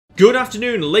Good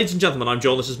afternoon, ladies and gentlemen, I'm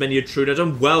John, this is Many a Trunette,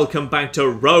 and welcome back to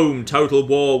Rome Total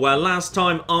War, where last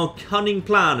time our cunning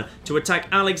plan to attack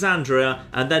Alexandria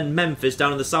and then Memphis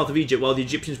down in the south of Egypt while the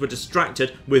Egyptians were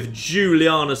distracted with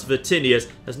Julianus Vatinius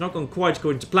has not gone quite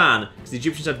according to plan, because the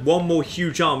Egyptians had one more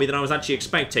huge army than I was actually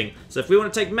expecting. So if we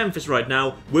want to take Memphis right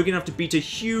now, we're going to have to beat a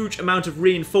huge amount of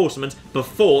reinforcements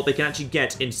before they can actually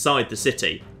get inside the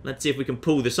city. Let's see if we can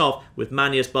pull this off with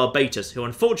Manius Barbatus, who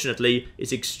unfortunately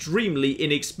is extremely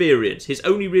inexperienced. His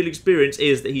only real experience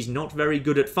is that he's not very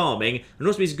good at farming, and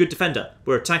also he's a good defender.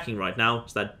 We're attacking right now,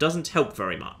 so that doesn't help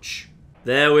very much.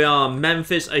 There we are,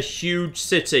 Memphis, a huge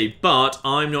city, but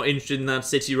I'm not interested in that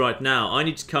city right now. I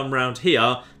need to come round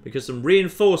here, because some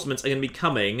reinforcements are going to be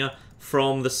coming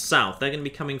from the south. They're going to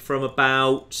be coming from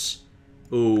about...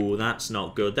 Ooh, that's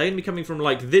not good. They're going to be coming from,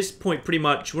 like, this point pretty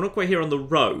much. We're not quite here on the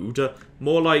road.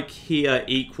 More like here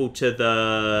equal to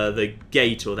the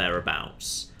gate or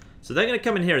thereabouts. So they're going to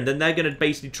come in here, and then they're going to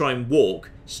basically try and walk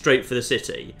straight for the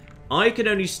city. I can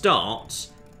only start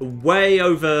way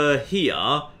over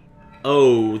here.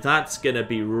 Oh, that's going to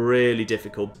be really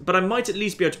difficult. But I might at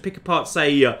least be able to pick apart,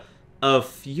 say, a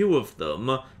few of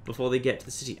them before they get to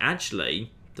the city.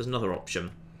 Actually, there's another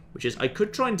option, which is I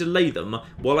could try and delay them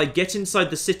while I get inside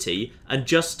the city and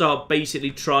just start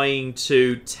basically trying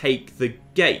to take the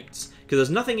gates. Because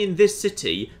there's nothing in this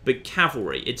city but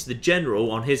cavalry. It's the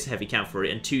general on his heavy cavalry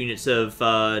and 2 units of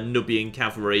Nubian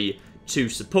cavalry to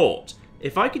support.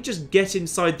 If I could just get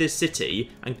inside this city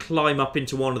and climb up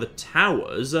into one of the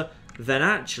towers, then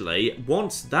actually,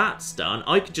 once that's done,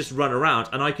 I could just run around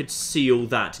and I could seal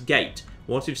that gate.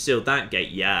 Once we've sealed that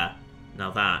gate, yeah. Now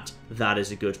that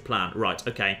is a good plan. Right,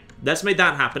 okay. Let's make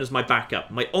that happen as my backup.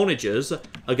 My onagers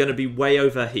are going to be way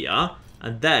over here,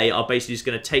 and they are basically just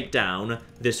going to take down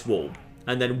this wall.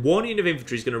 And then 1 unit of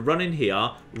infantry is going to run in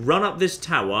here, run up this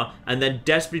tower, and then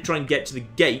desperately try and get to the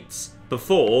gates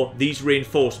before these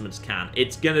reinforcements can.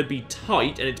 It's going to be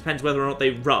tight, and it depends whether or not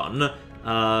they run,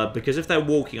 because if they're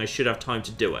walking, I should have time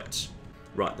to do it.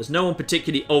 Right, there's no one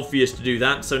particularly obvious to do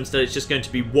that, so instead it's just going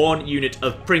to be 1 unit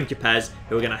of Principes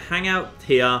who are going to hang out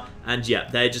here, and yeah,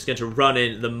 they're just going to run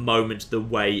in the moment the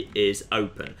way is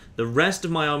open. The rest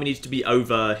of my army needs to be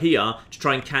over here to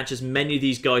try and catch as many of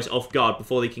these guys off guard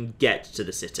before they can get to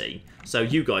the city. So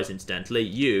you guys, incidentally,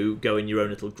 you go in your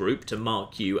own little group to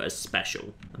mark you as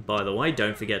special. And by the way,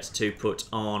 don't forget to put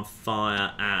on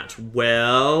fire at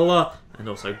will, and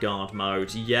also guard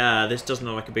mode. Yeah, this doesn't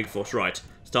look like a big force. Right.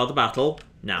 Start the battle.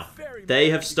 Now, they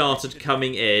have started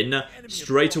coming in.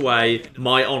 Straight away,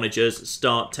 my onagers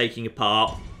start taking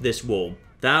apart this wall.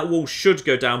 That wall should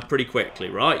go down pretty quickly,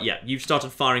 right? Yeah, you've started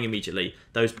firing immediately.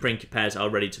 Those Principes are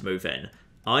ready to move in.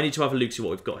 I need to have a look, see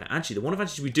what we've got here. Actually, the one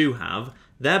advantage we do have,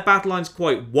 their battle line's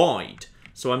quite wide.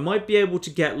 So I might be able to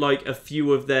get, like, a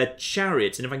few of their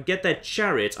chariots. And if I can get their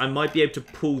chariots, I might be able to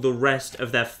pull the rest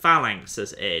of their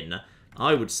phalanxes in.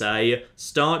 I would say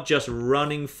start just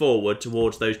running forward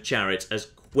towards those chariots as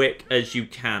quick as you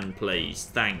can, please.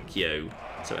 Thank you.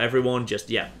 So everyone just,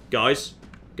 yeah, guys,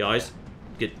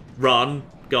 run.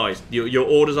 Guys, your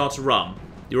orders are to run.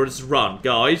 Your orders to run,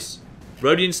 guys.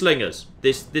 Rhodian slingers.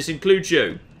 This includes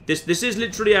you. This is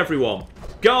literally everyone.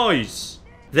 Guys,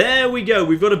 there we go.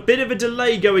 We've got a bit of a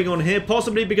delay going on here,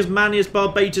 possibly because Manius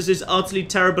Barbatus is utterly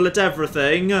terrible at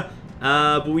everything.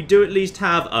 But we do at least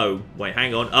have... Oh, wait,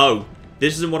 hang on. Oh.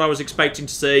 This isn't what I was expecting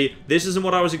to see. This isn't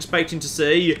what I was expecting to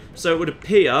see. So it would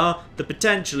appear that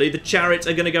potentially the chariots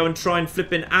are going to go and try and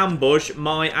flip in ambush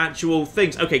my actual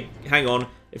things. Okay, hang on.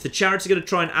 If the chariots are going to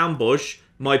try and ambush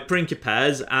my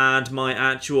Principes and my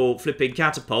actual flipping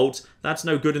catapults, that's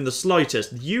no good in the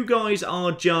slightest. You guys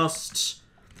are just...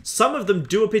 Some of them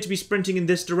do appear to be sprinting in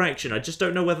this direction. I just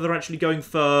don't know whether they're actually going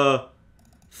for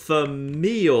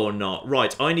me or not.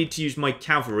 Right, I need to use my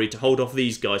cavalry to hold off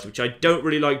these guys, which I don't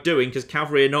really like doing because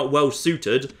cavalry are not well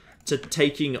suited to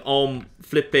taking on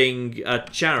flipping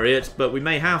chariots, but we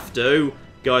may have to.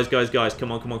 Guys,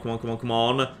 come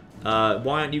on.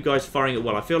 Why aren't you guys firing at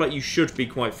will? I feel like you should be,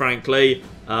 quite frankly.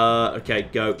 Okay,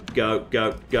 go.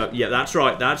 Yeah, that's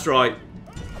right.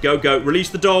 Go. Release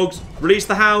the dogs. Release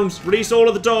the hounds. Release all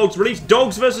of the dogs. Release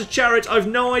dogs versus chariots. I've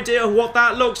no idea what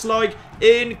that looks like.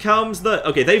 In comes the...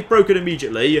 Okay, they've broken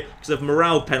immediately because of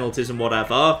morale penalties and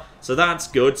whatever. So that's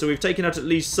good. So we've taken out at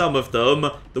least some of them.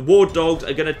 The war dogs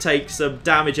are going to take some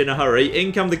damage in a hurry.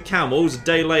 In come the camels. A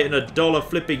day late and a dollar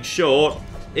flipping short.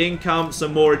 In come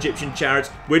some more Egyptian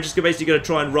chariots. We're just basically going to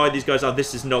try and ride these guys out.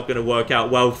 This is not going to work out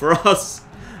well for us.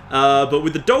 But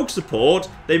with the dog support,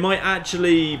 they might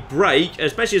actually break,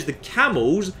 especially as the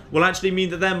camels will actually mean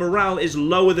that their morale is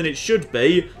lower than it should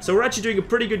be. So we're actually doing a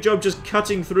pretty good job just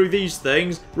cutting through these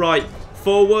things. Right,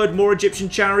 Forward, more Egyptian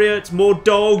chariots, more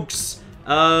dogs.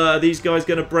 Are these guys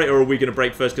going to break, or are we going to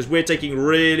break first? Because we're taking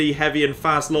really heavy and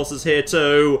fast losses here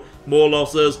too. More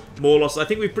losses, more losses. I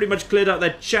think we've pretty much cleared out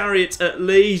their chariots at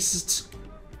least.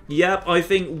 Yep, I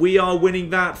think we are winning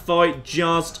that fight.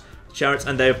 Just chariots,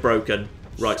 and they have broken.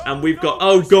 Right, and we've got,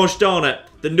 oh gosh darn it.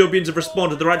 The Nubians have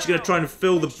responded. They're actually going to try and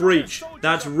fill the breach.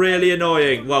 That's really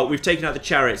annoying. Well, we've taken out the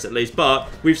chariots at least, but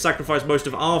we've sacrificed most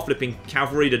of our flipping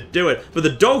cavalry to do it. But the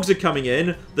dogs are coming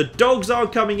in. The dogs are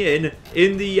coming in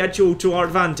the actual to our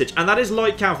advantage. And that is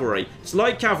light cavalry. It's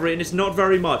light cavalry and it's not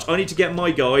very much. I need to get my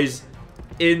guys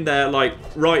in there, like,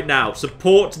 right now.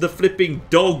 Support the flipping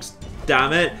dogs,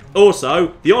 damn it.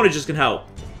 Also, the onagers can help.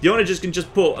 The onagers can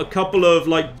just put a couple of,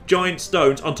 like, giant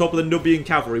stones on top of the Nubian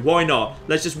cavalry. Why not?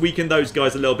 Let's just weaken those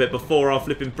guys a little bit before our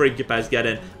flipping principes get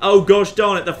in. Oh, gosh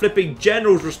darn it. The flipping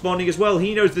general's responding as well.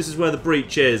 He knows this is where the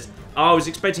breach is. I was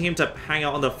expecting him to hang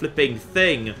out on the flipping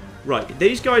thing. Right.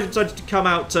 These guys decided to come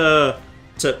out to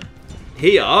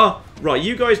here. Right.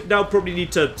 You guys now probably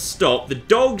need to stop. The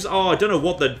dogs are... I don't know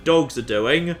what the dogs are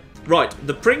doing. Right.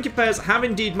 The principes have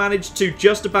indeed managed to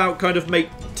just about kind of make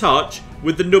touch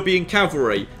with the Nubian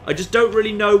cavalry. I just don't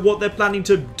really know what they're planning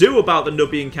to do about the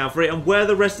Nubian cavalry and where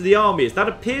the rest of the army is. That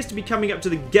appears to be coming up to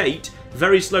the gate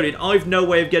very slowly, and I've no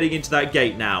way of getting into that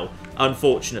gate now,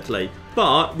 unfortunately.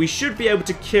 But we should be able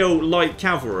to kill light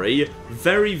cavalry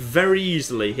very, very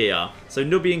easily here. So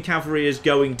Nubian cavalry is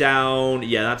going down.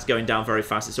 Yeah, that's going down very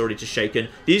fast. It's already just shaken.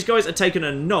 These guys are taking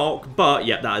a knock, but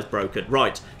yeah, that is broken.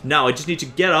 Right, now I just need to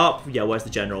get up. Yeah, where's the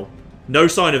general? No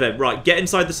sign of him. Right, get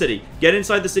inside the city. Get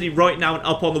inside the city right now and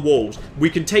up on the walls. We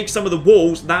can take some of the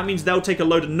walls. That means they'll take a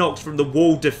load of knocks from the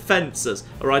wall defenses.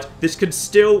 Alright, this can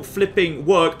still flipping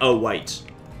work. Oh, wait.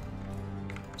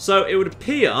 So it would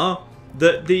appear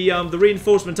that the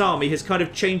reinforcement army has kind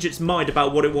of changed its mind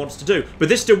about what it wants to do. But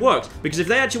this still works, because if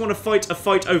they actually want to fight a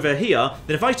fight over here,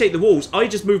 then if I take the walls, I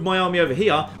just move my army over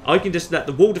here, I can just let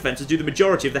the wall defenses do the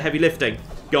majority of the heavy lifting.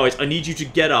 Guys, I need you to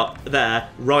get up there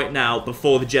right now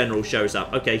before the general shows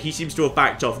up. Okay, he seems to have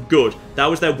backed off. Good. That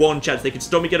was their one chance. They could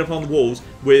stop me get up on the walls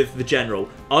with the general.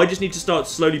 I just need to start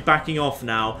slowly backing off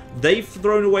now. They've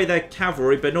thrown away their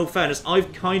cavalry, but in all fairness,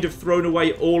 I've kind of thrown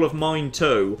away all of mine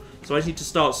too. So I just need to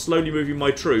start slowly moving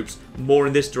my troops more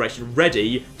in this direction,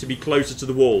 ready to be closer to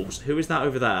the walls. Who is that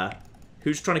over there?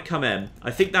 Who's trying to come in?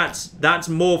 I think that's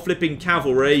more flipping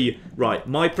cavalry. Right,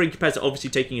 my principes are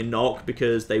obviously taking a knock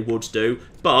because they would do.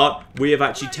 But we have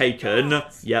actually taken...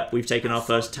 Yep, we've taken our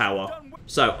first tower.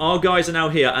 So our guys are now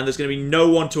here and there's going to be no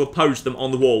one to oppose them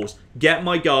on the walls. Get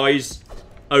my guys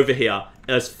over here.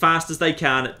 As fast as they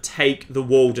can, take the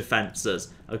wall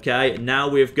defenses. Okay, now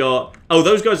we've got... Oh,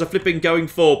 those guys are flipping going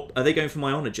for... Are they going for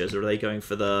my onagers or are they going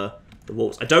for the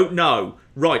walls? I don't know.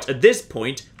 Right, at this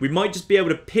point, we might just be able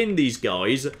to pin these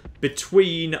guys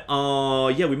between our...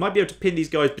 Yeah, we might be able to pin these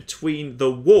guys between the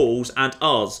walls and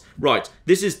us. Right,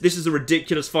 this is a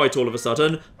ridiculous fight all of a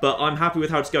sudden, but I'm happy with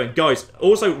how it's going. Guys,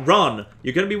 also run.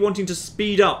 You're going to be wanting to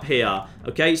speed up here.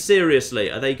 Okay, seriously.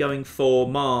 Are they going for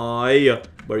my...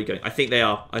 Where are you going? I think they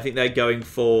are. I think they're going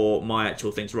for my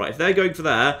actual things. Right, if they're going for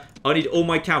there, I need all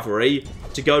my cavalry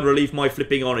to go and relieve my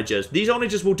flipping onagers. These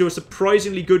onagers will do a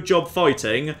surprisingly good job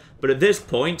fighting, but at this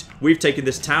point, we've taken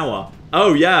this tower.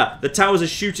 Oh, yeah, the towers are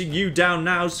shooting you down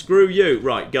now. Screw you.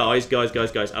 Right, guys.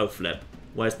 Oh, flip.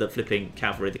 Where's the flipping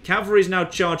cavalry? The cavalry is now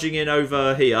charging in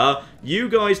over here. You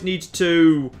guys need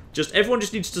to... Everyone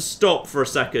just needs to stop for a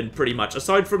second, pretty much.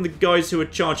 Aside from the guys who are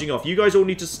charging off. You guys all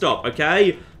need to stop,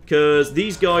 okay? Because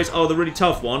these guys are the really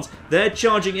tough ones. They're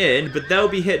charging in, but they'll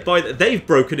be hit by... They've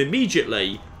broken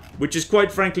immediately, which is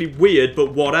quite frankly weird,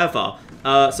 but whatever.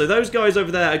 So those guys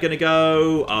over there are going to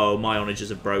go... Oh, my onagers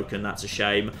have broken. That's a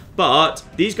shame. But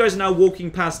these guys are now walking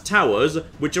past towers,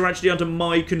 which are actually under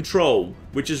my control,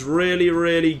 which is really,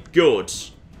 really good.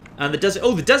 And the desert...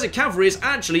 Oh, the desert cavalry is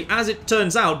actually, as it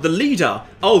turns out, the leader.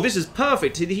 Oh, this is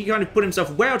perfect. He kind of put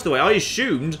himself way out of the way. I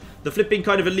assumed the flipping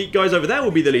kind of elite guys over there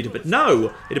will be the leader, but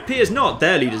no, it appears not.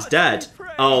 Their leader's dead.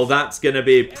 Oh, that's going to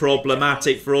be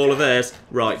problematic for all of this.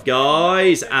 Right,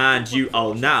 guys, and you...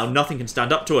 Oh, now nothing can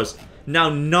stand up to us. Now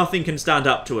nothing can stand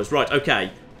up to us. Right,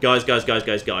 okay. Guys.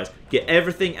 Get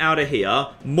everything out of here.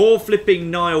 More flipping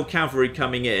Nile cavalry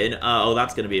coming in. Oh,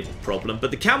 that's going to be a problem.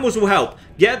 But the camels will help.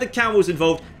 Get the camels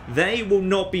involved. They will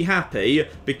not be happy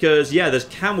because, yeah, there's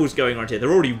camels going around here.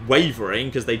 They're already wavering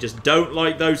because they just don't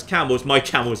like those camels. My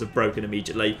camels have broken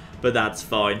immediately, but that's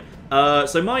fine.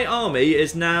 So my army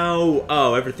is now...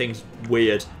 Oh, everything's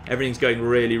weird. Everything's going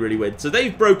really, really weird. So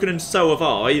they've broken and so have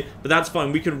I, but that's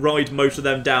fine. We can ride most of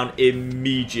them down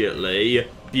immediately.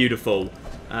 Beautiful.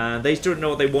 And they still don't know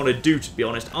what they want to do, to be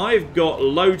honest. I've got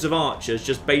loads of archers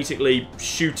just basically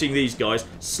shooting these guys.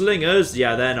 Slingers,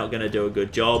 yeah, they're not going to do a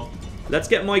good job. Let's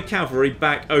get my cavalry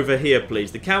back over here,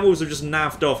 please. The camels have just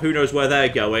naffed off. Who knows where they're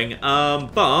going.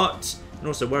 But... And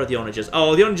also, where are the onagers?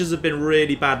 Oh, the onagers have been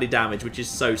really badly damaged, which is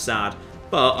so sad.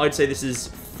 But I'd say this is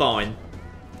fine.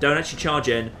 Don't actually charge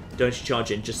in. Don't actually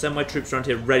charge in. Just send my troops around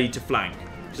here ready to flank.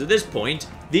 Because at this point,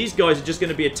 these guys are just going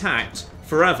to be attacked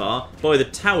forever by the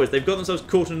towers. They've got themselves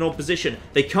caught in an odd position.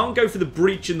 They can't go for the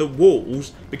breach in the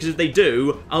walls, because if they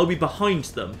do, I'll be behind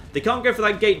them. They can't go for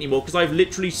that gate anymore, because I've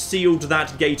literally sealed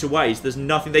that gate away, so there's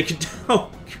nothing they can do.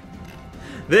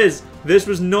 This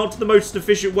was not the most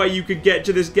efficient way you could get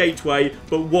to this gateway,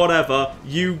 but whatever.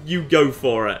 You go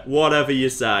for it. Whatever you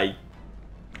say.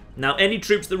 Now, any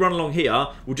troops that run along here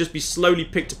will just be slowly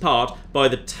picked apart by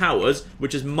the towers,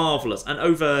 which is marvellous. And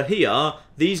over here,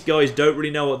 these guys don't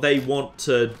really know what they want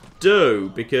to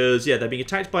do, because, yeah, they're being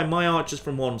attacked by my archers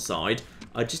from one side.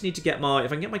 I just need to get my...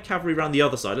 If I can get my cavalry around the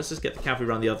other side, let's just get the cavalry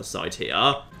around the other side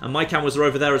here. And my camels are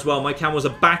over there as well. My camels are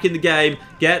back in the game.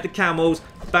 Get the camels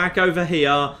back over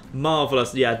here.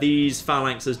 Marvellous. Yeah, these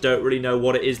phalanxes don't really know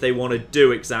what it is they want to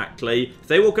do exactly. If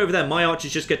they walk over there, my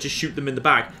archers just get to shoot them in the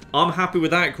back. I'm happy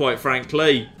with that, quite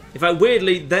frankly. In fact,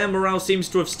 weirdly, their morale seems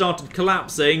to have started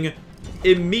collapsing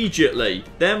immediately.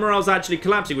 Their morale's actually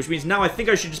collapsing, which means now I think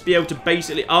I should just be able to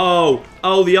basically... Oh,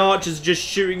 the archers are just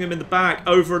shooting them in the back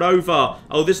over and over.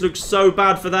 Oh, this looks so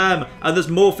bad for them. And there's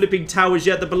more flipping towers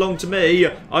yet that belong to me.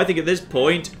 I think at this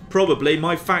point, probably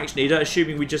my faction leader,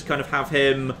 assuming we just kind of have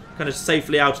him kind of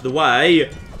safely out of the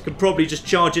way, can probably just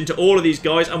charge into all of these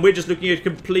guys, and we're just looking at a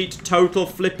complete, total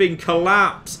flipping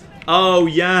collapse. Oh,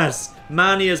 yes.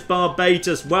 Manius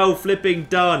Barbatus, well flipping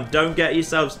done. Don't get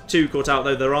yourselves too caught out,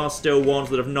 though. There are still ones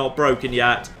that have not broken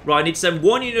yet. Right, I need to send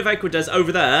one unit of Equites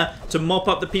over there to mop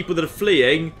up the people that are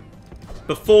fleeing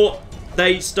before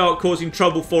they start causing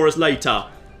trouble for us later.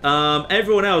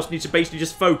 Everyone else needs to basically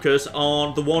just focus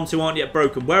on the ones who aren't yet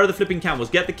broken. Where are the flipping camels?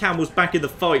 Get the camels back in the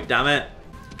fight, damn it.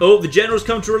 Oh, the general's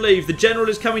come to relieve. The general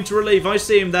is coming to relieve. I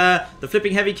see him there. The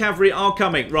flipping heavy cavalry are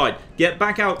coming. Right, get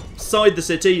back outside the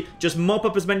city. Just mop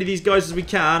up as many of these guys as we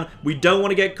can. We don't want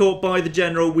to get caught by the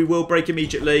general. We will break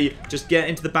immediately. Just get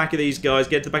into the back of these guys.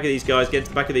 Get to the back of these guys. Get to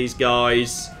the back of these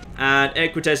guys. And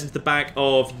Equites into the back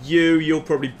of you. You'll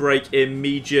probably break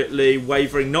immediately.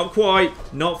 Wavering. Not quite.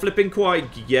 Not flipping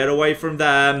quite. Get away from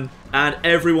them. And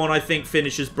everyone, I think,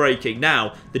 finishes breaking.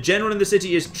 Now, the general in the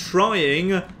city is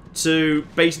trying to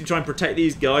basically try and protect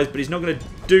these guys, but he's not going to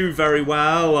do very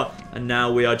well. And now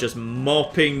we are just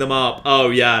mopping them up. Oh,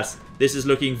 yes. This is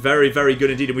looking very, very good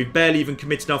indeed, and we've barely even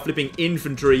committed our flipping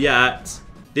infantry yet.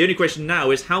 The only question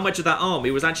now is how much of that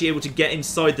army was actually able to get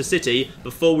inside the city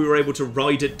before we were able to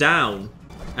ride it down.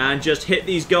 And just hit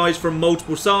these guys from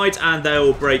multiple sides, and they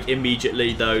will break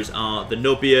immediately. Those are the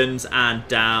Nubians, and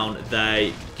down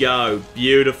they go.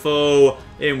 Beautiful.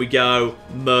 In we go.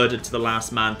 Murdered to the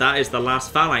last man. That is the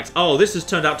last phalanx. Oh, this has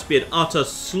turned out to be an utter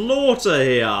slaughter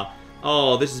here.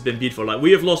 Oh, this has been beautiful. Like,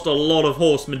 we have lost a lot of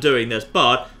horsemen doing this,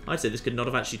 but I'd say this could not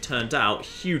have actually turned out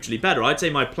hugely better. I'd say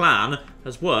my plan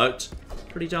has worked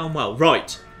pretty darn well.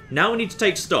 Right. Now we need to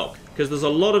take stock, because there's a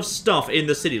lot of stuff in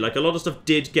the city. Like, a lot of stuff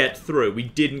did get through. We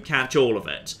didn't catch all of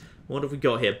it. What have we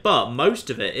got here? But most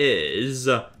of it is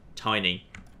tiny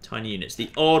units. The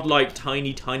odd, like,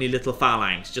 tiny little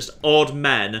phalanx. Just odd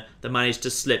men that managed to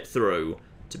slip through.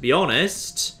 To be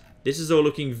honest, this is all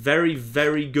looking very,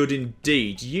 very good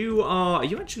indeed. Are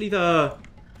you actually the...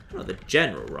 You're not the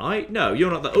general, right? No,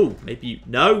 you're not the... Oh, maybe you...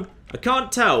 No? I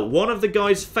can't tell. One of the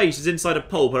guy's face is inside a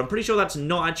pole, but I'm pretty sure that's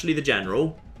not actually the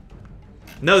general.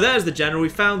 No, there's the general. We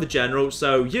found the general.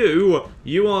 So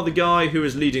you are the guy who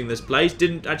is leading this place.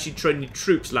 Didn't actually train any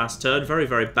troops last turn. Very,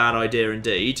 very bad idea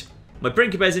indeed. My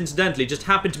Brinkerbears, incidentally, just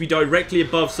happen to be directly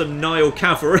above some Nile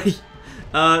cavalry.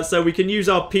 So we can use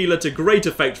our peeler to great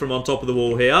effect from on top of the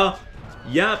wall here.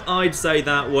 Yep, I'd say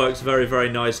that works very, very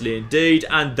nicely indeed.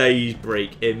 And they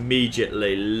break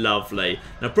immediately. Lovely.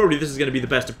 Now, probably this is going to be the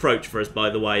best approach for us, by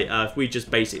the way. If we just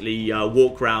basically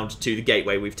walk round to the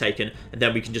gateway we've taken, and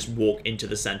then we can just walk into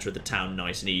the centre of the town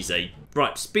nice and easy.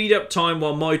 Right, speed up time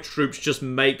while my troops just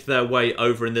make their way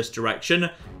over in this direction.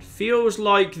 Feels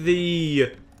like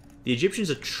the Egyptians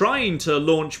are trying to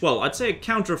launch, well, I'd say a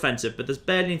counter-offensive, but there's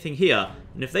barely anything here.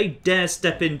 And if they dare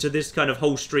step into this kind of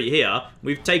whole street here,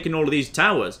 we've taken all of these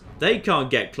towers. They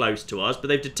can't get close to us, but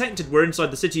they've detected we're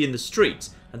inside the city in the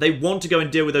streets. And they want to go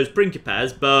and deal with those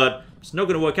Brinkerbears, but it's not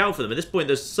going to work out for them. At this point,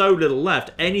 there's so little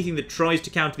left. Anything that tries to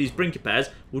counter these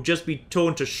Brinkerbears will just be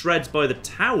torn to shreds by the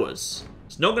towers.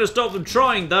 It's not going to stop them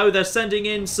trying, though. They're sending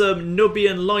in some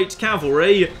Nubian light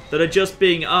cavalry that are just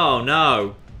being... Oh,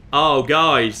 no. Oh,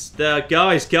 guys.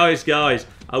 Guys.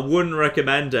 I wouldn't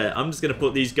recommend it. I'm just going to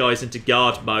put these guys into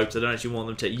guard mode because I don't actually want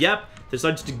them to... Yep, they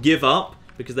decided to give up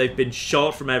because they've been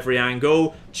shot from every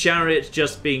angle. Chariot's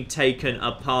just being taken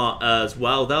apart as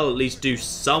well. They'll at least do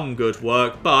some good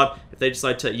work, but if they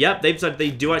decide to... Yep, they've decided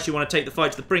they do actually want to take the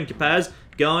fight to the Principes.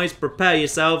 Guys, prepare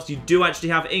yourselves. You do actually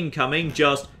have incoming,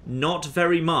 just not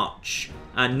very much.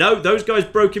 And no, those guys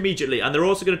broke immediately, and they're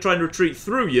also going to try and retreat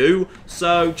through you,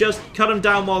 so just cut them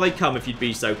down while they come if you'd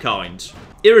be so kind.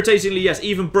 Irritatingly, yes,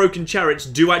 even broken chariots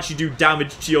do actually do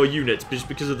damage to your units just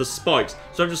because of the spikes.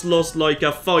 So I've just lost like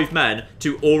 5 men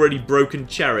to already broken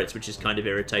chariots, which is kind of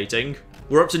irritating.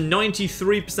 We're up to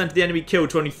 93% of the enemy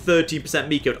killed to only 13%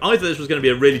 me killed. I thought this was going to be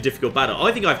a really difficult battle.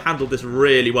 I think I've handled this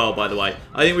really well, by the way.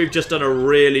 I think we've just done a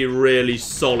really, really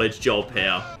solid job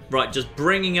here. Right, just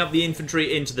bringing up the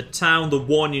infantry into the town, the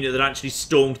one unit that actually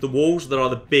stormed the walls, that are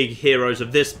the big heroes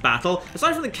of this battle.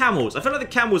 Aside from the camels, I feel like the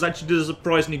camels actually did a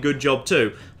surprisingly good job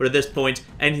too. But at this point,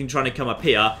 anything trying to come up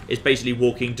here is basically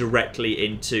walking directly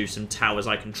into some towers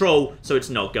I control, so it's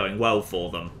not going well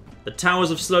for them. The towers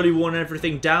have slowly worn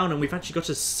everything down, and we've actually got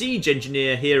a siege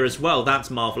engineer here as well. That's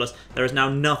marvellous. There is now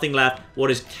nothing left. What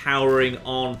is cowering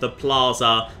on the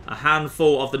plaza? A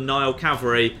handful of the Nile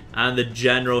cavalry and the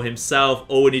general himself.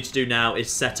 All we need to do now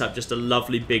is set up just a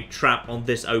lovely big trap on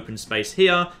this open space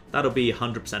here. That'll be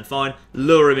 100% fine.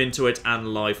 Lure him into it,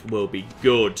 and life will be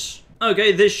good.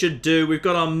 Okay, this should do. We've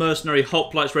got our mercenary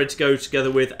hoplites ready to go together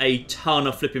with a ton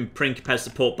of flipping Principes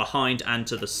support behind and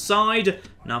to the side.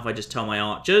 Now if I just tell my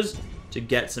archers to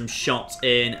get some shots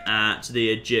in at the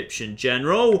Egyptian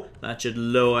general, that should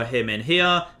lure him in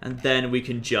here, and then we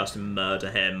can just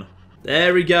murder him.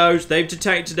 There he goes. They've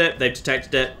detected it.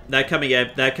 They're coming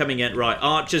in. Right,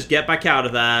 archers, get back out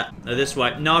of there. This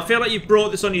way. No, I feel like you've brought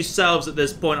this on yourselves at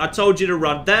this point. I told you to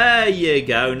run. There you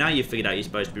go. Now you've figured out you're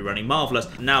supposed to be running. Marvellous.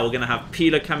 Now we're going to have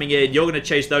Pila coming in. You're going to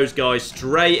chase those guys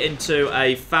straight into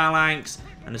a phalanx.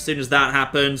 And as soon as that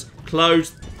happens,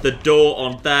 close the door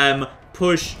on them.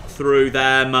 Push through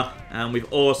them. And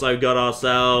we've also got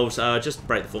ourselves, just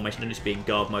break the formation, don't just be in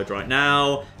guard mode right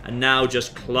now. And now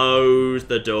just close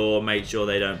the door, make sure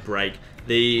they don't break.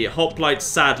 The hoplites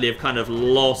sadly have kind of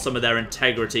lost some of their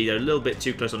integrity. They're a little bit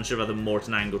too close. I should have had them more at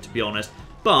an angle, to be honest.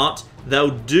 But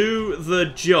they'll do the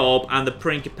job, and the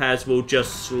Principes will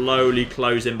just slowly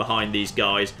close in behind these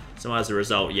guys. So as a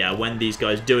result, yeah, when these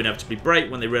guys do inevitably break,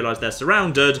 when they realise they're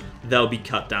surrounded, they'll be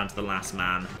cut down to the last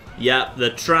man. Yep, the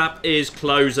trap is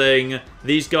closing.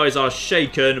 These guys are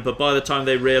shaken, but by the time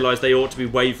they realise they ought to be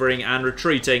wavering and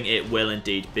retreating, it will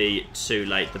indeed be too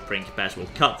late. The Principes will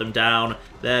cut them down.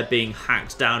 They're being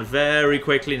hacked down very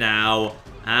quickly now,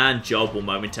 and job will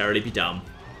momentarily be done.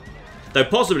 Though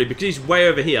possibly, because he's way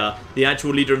over here, the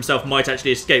actual leader himself might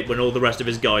actually escape when all the rest of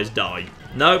his guys die.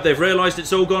 Nope, they've realised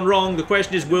it's all gone wrong. The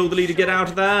question is, will the leader get out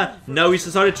of there? No, he's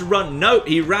decided to run. Nope,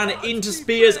 he ran into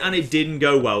spears and it didn't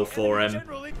go well for him.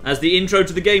 As the intro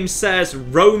to the game says,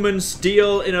 Roman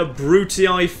steel in a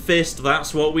Brutii fist,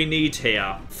 that's what we need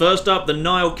here. First up, the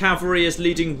Nile cavalry is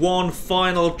leading one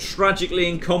final tragically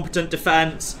incompetent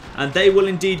defence, and they will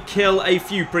indeed kill a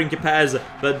few Principes,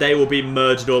 but they will be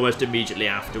murdered almost immediately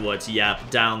afterwards.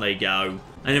 Yep, down they go.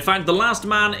 And in fact, the last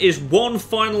man is one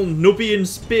final Nubian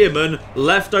spearman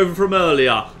left over from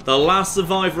earlier. The last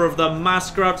survivor of the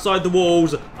massacre outside the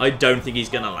walls. I don't think he's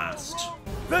going to last.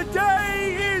 The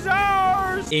day is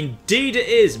ours! Indeed it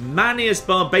is. Manius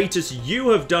Barbatus, you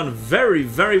have done very,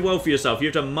 very well for yourself.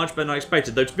 You've done much better than I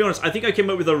expected. Though, to be honest, I think I came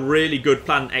up with a really good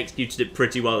plan and executed it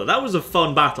pretty well. That was a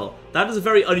fun battle. That is a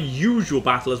very unusual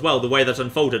battle as well, the way that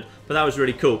unfolded. But that was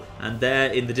really cool. And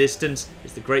there in the distance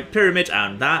is the Great Pyramid,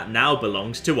 and that now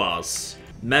belongs to us.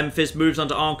 Memphis moves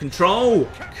under our control.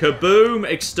 Kaboom!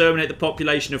 Exterminate the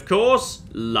population, of course.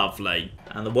 Lovely.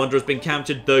 And the Wanderer has been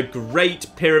captured, the Great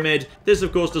Pyramid. This,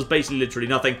 of course, does basically literally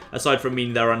nothing, aside from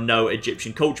meaning there are no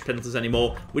Egyptian culture penalties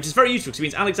anymore, which is very useful, because it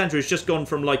means Alexandria has just gone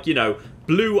from, like, you know,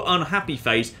 blue unhappy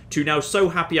face to now so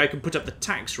happy I can put up the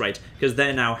tax rate, because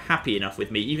they're now happy enough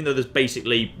with me, even though there's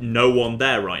basically no one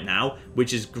there right now,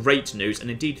 which is great news. And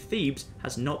indeed, Thebes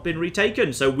has not been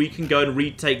retaken, so we can go and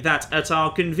retake that at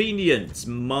our convenience.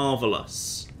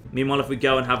 Marvellous. Meanwhile, if we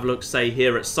go and have a look, say,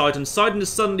 here at Sidon, Sidon has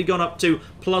suddenly gone up to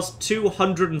plus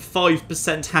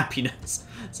 205% happiness.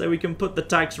 So we can put the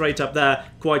tax rate up there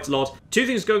quite a lot. Two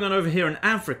things going on over here in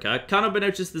Africa. Can't be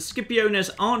noticed the Scipiones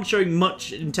aren't showing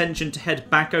much intention to head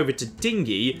back over to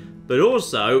Dingy, but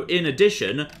also, in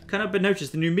addition, can't be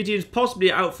noticed the Numidians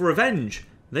possibly out for revenge.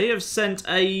 They have sent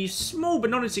a small but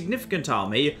not insignificant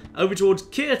army over towards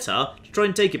Kirta to try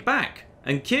and take it back.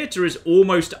 And Kirta is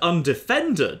almost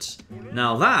undefended.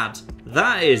 Now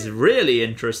that is really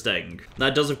interesting.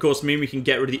 That does, of course, mean we can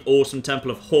get rid of the awesome Temple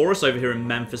of Horus over here in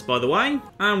Memphis, by the way.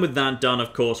 And with that done,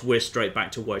 of course, we're straight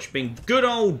back to worshipping good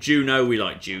old Juno. We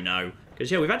like Juno.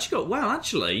 Because, yeah, we've actually got... Well,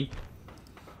 actually,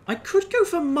 I could go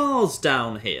for Mars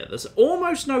down here. There's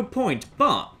almost no point,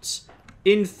 but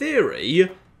in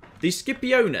theory, the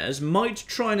Scipiones might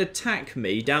try and attack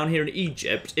me down here in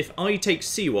Egypt if I take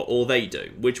Siwa or they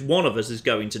do, which one of us is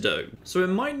going to do. So it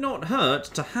might not hurt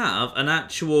to have an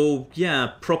actual,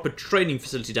 yeah, proper training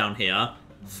facility down here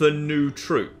for new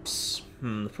troops.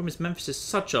 The problem is Memphis is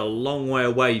such a long way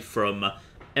away from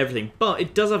everything, but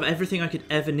it does have everything I could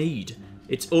ever need.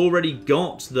 It's already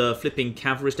got the flipping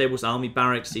cavalry stables, army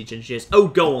barracks, siege engineers. Oh,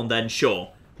 go on then,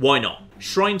 sure. Why not?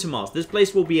 Shrine to Mars. This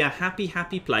place will be a happy,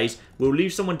 happy place. We'll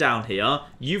leave someone down here.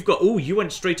 You've got... Oh, you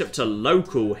went straight up to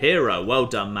local hero. Well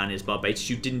done, Manius Barbatus.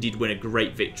 You did indeed win a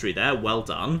great victory there. Well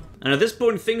done. And at this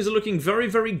point, things are looking very,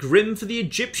 very grim for the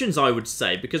Egyptians, I would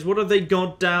say. Because what have they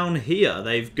got down here?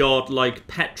 They've got, like,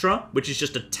 Petra, which is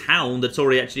just a town that's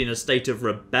already actually in a state of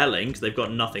rebelling, because they've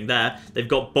got nothing there. They've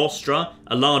got Bostra,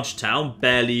 a large town,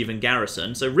 barely even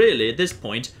garrisoned. So really, at this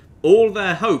point, all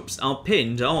their hopes are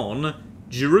pinned on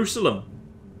Jerusalem.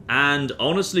 And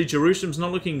honestly, Jerusalem's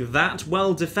not looking that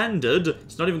well defended.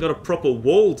 It's not even got a proper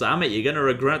wall, damn it. You're going to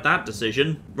regret that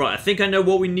decision. Right, I think I know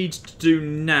what we need to do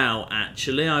now,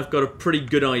 actually. I've got a pretty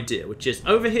good idea, which is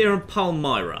over here in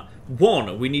Palmyra.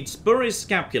 One, we need Spurious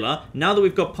Scapula. Now that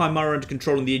we've got Palmyra under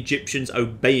control and the Egyptians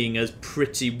obeying us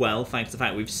pretty well, thanks to the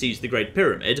fact we've seized the Great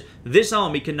Pyramid, this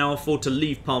army can now afford to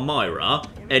leave Palmyra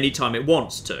anytime it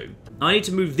wants to. I need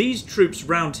to move these troops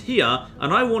round here,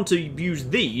 and I want to use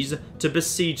these to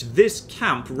besiege this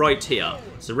camp right here.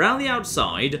 So around the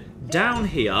outside, down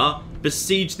here,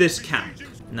 besiege this camp.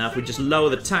 Now if we just lower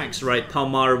the tax rate,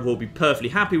 Palmyra will be perfectly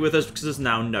happy with us because there's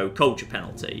now no culture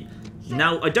penalty.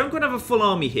 Now, I don't quite have a full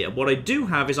army here. What I do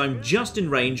have is I'm just in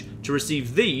range to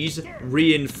receive these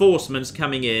reinforcements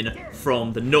coming in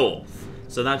from the north.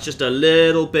 So that's just a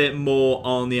little bit more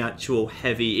on the actual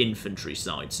heavy infantry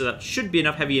side. So that should be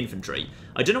enough heavy infantry.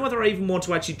 I don't know whether I even want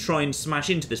to actually try and smash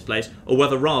into this place, or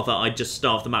whether rather I just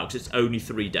starve them out, because it's only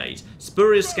 3 days.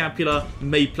 Spurious Scapula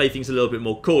may play things a little bit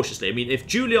more cautiously. I mean, if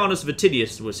Julianus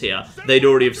Vatinius was here, they'd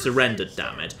already have surrendered,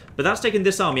 damn it. But that's taken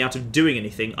this army out of doing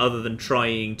anything other than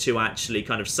trying to actually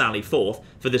kind of sally forth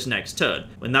for this next turn,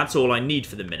 when that's all I need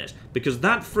for the minute. Because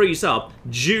that frees up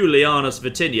Julianus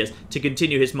Vatinius to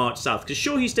continue his march south. Because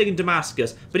sure, he's taken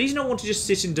Damascus, but he's not want to just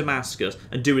sit in Damascus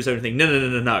and do his own thing. No, no, no,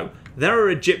 no, no. There are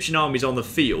Egyptian armies on the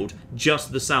field just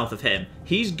to the south of him.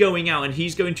 He's going out and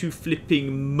he's going to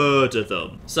flipping murder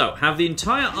them. So, have the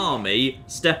entire army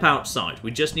step outside.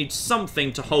 We just need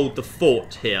something to hold the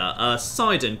fort here.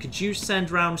 Sidon, could you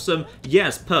send round some...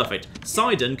 Yes, perfect.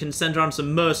 Sidon can send around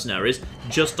some mercenaries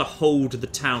just to hold the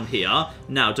town here.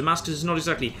 Now, Damascus is not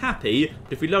exactly happy,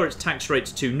 but if we lower its tax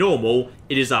rates to normal,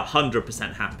 it is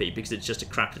 100% happy because it's just a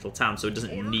crap little town, so it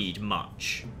doesn't need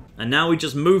much. And now we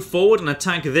just move forward and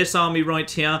attack this army right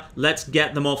here. Let's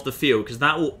get them off the field, because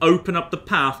that will open up the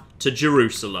path to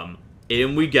Jerusalem.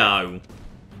 In we go.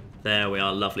 There we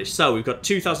are, lovely. So, we've got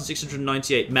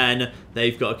 2,698 men.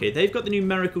 They've got the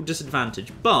numerical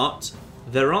disadvantage, but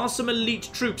there are some elite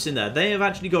troops in there. They have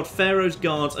actually got Pharaoh's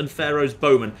guards and Pharaoh's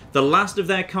bowmen. The last of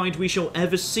their kind we shall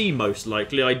ever see, most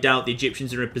likely. I doubt the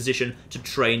Egyptians are in a position to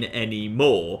train any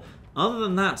more. Other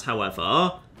than that,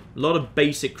 however... A lot of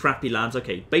basic crappy lands.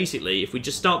 Okay, basically, if we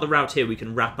just start the route here, we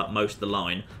can wrap up most of the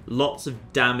line. Lots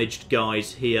of damaged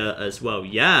guys here as well.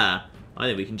 Yeah, I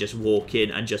think we can just walk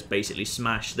in and just basically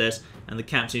smash this. And the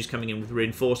captain who's coming in with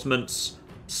reinforcements.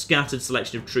 Scattered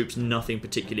selection of troops, nothing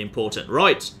particularly important.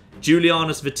 Right,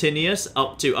 Julianus Vatinius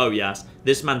up to... Oh, yes.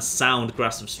 This man's sound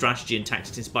grasp of strategy and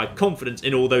tactics inspire confidence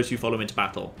in all those who follow him into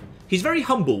battle. He's very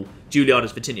humble,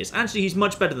 Julianus Vatinius. Actually, he's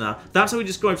much better than that. That's how he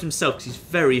describes himself, because he's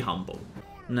very humble.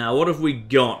 Now, what have we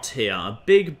got here? A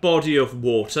big body of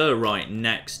water right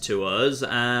next to us,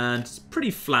 and it's pretty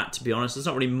flat, to be honest. There's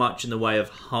not really much in the way of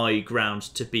high ground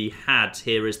to be had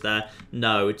here, is there?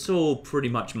 No, it's all pretty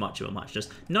much of a muchness.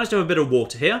 Nice to have a bit of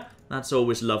water here. That's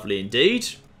always lovely indeed.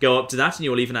 Go up to that, and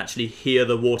you'll even actually hear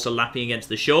the water lapping against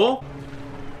the shore.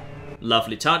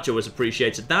 Lovely touch, always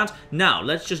appreciated that. Now,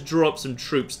 let's just draw up some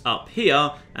troops up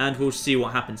here, and we'll see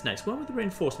what happens next. Where will the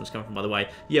reinforcements come from, by the way?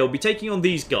 Yeah, we'll be taking on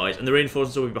these guys, and the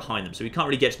reinforcements will be behind them, so we can't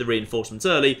really get to the reinforcements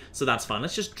early, so that's fine.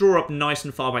 Let's just draw up nice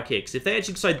and far back here, because if they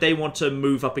actually decide they want to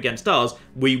move up against us,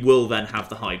 we will then have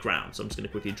the high ground. So I'm just going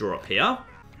to quickly draw up here.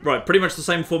 Right, pretty much the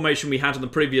same formation we had in the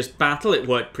previous battle. It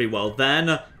worked pretty well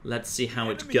then. Let's see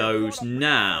how it goes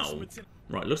now.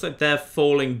 Right, looks like they're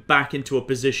falling back into a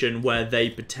position where they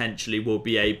potentially will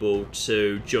be able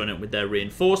to join up with their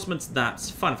reinforcements. That's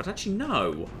fine. But actually,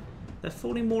 no. They're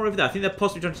falling more over there. I think they're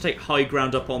possibly trying to take high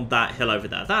ground up on that hill over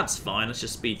there. That's fine. Let's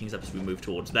just speed things up as we move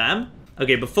towards them.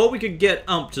 Okay, before we could get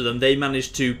up to them, they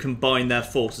managed to combine their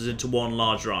forces into one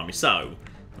larger army. So,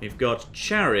 we've got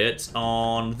chariots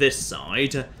on this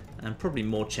side, and probably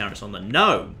more chariots on the...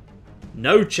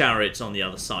 No chariots on the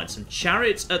other side. Some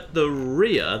chariots at the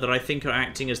rear that I think are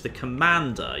acting as the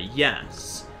commander.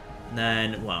 Yes. And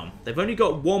then, well, they've only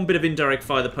got one bit of indirect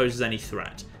fire that poses any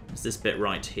threat. It's this bit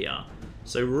right here.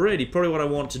 So really, probably what I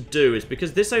want to do is,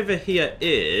 because this over here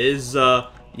is,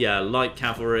 yeah, light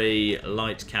cavalry,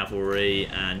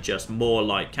 and just more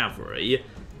light cavalry.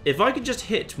 If I could just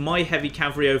hit my heavy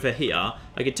cavalry over here,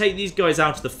 I could take these guys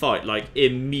out of the fight, like,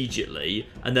 immediately,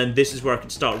 and then this is where I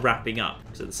can start wrapping up.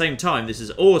 Because at the same time, this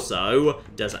is also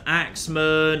Desert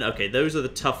Axemen. Okay, those are the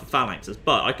tougher phalanxes,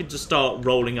 but I could just start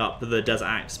rolling up the Desert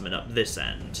Axemen up this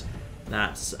end.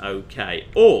 That's okay.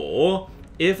 Or,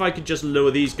 if I could just lure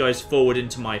these guys forward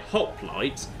into my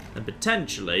hoplite, and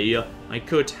potentially I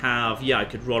could have, yeah, I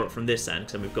could roll it from this end,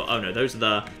 because then we've got, oh no, those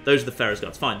are the Pharaoh's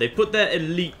guards. Fine. They put their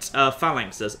elite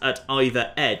phalanxes at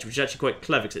either edge, which is actually quite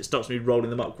clever, because it stops me rolling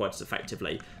them up quite as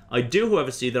effectively. I do,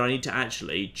 however, see that I need to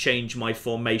actually change my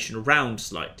formation around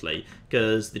slightly,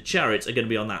 because the chariots are going to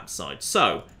be on that side.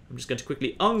 So, I'm just going to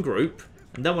quickly ungroup,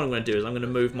 and then what I'm going to do is I'm going to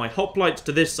move my hoplites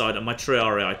to this side and my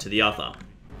triarii to the other.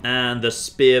 And the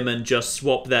spearmen just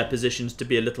swap their positions to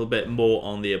be a little bit more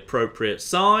on the appropriate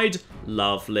side.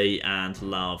 Lovely and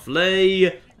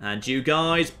lovely. And you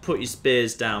guys, put your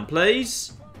spears down,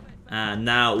 please. And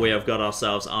now we have got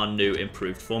ourselves our new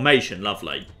improved formation.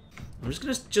 Lovely. I'm just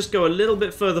going to go a little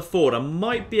bit further forward. I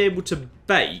might be able to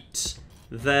bait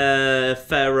their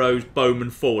Pharaoh's bowmen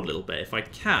forward a little bit. If I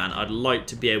can, I'd like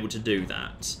to be able to do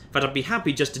that. In fact, I'd be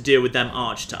happy just to deal with them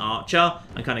archer to archer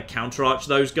and kind of counter-arch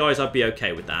those guys. I'd be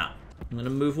okay with that. I'm going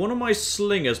to move one of my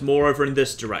slingers more over in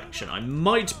this direction. I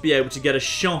might be able to get a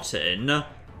shot in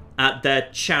at their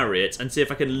chariots and see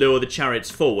if I can lure the chariots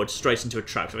forward straight into a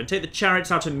trap. So if I take the chariots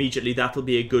out immediately, that'll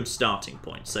be a good starting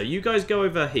point. So you guys go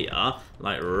over here,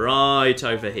 like right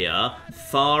over here,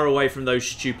 far away from those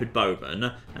stupid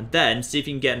bowmen, and then see if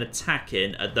you can get an attack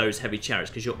in at those heavy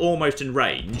chariots, because you're almost in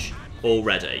range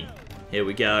already. Here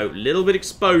we go. A little bit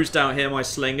exposed out here, my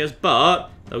slingers,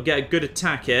 but they'll get a good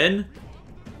attack in.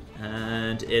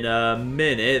 And in a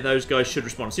minute, those guys should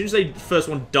respond. As soon as the first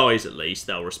one dies, at least,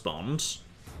 they'll respond.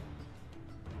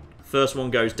 First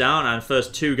one goes down, and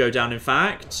first two go down, in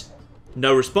fact.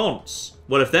 No response.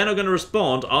 Well, if they're not going to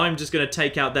respond, I'm just going to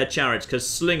take out their chariots, because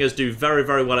slingers do very,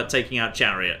 very well at taking out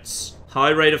chariots. High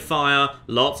rate of fire,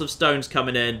 lots of stones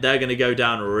coming in. They're going to go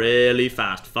down really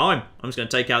fast. Fine. I'm just going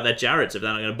to take out their chariots if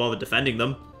they're not going to bother defending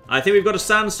them. I think we've got a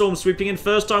sandstorm sweeping in.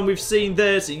 First time we've seen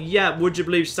this. Yeah, would you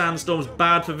believe sandstorm's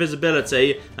bad for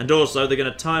visibility? And also, they're going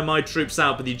to tire my troops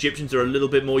out, but the Egyptians are a little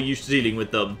bit more used to dealing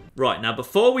with them. Right, now,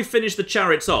 before we finish the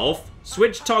chariots off,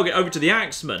 switch target over to the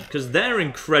axemen, because they're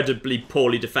incredibly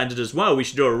poorly defended as well. We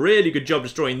should do a really good job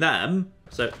destroying them.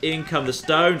 So, in come the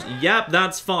stones. Yep,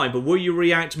 that's fine, but will you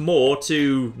react more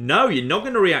to... No, you're not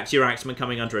going to react to your axemen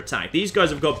coming under attack. These guys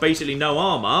have got basically no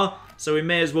armor, so we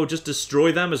may as well just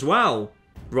destroy them as well.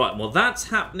 Right, well that's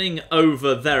happening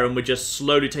over there, and we're just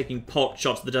slowly taking pot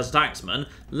shots at the Desert Axemen.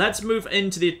 Let's move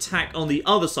into the attack on the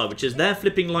other side, which is their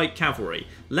flipping light cavalry.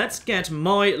 Let's get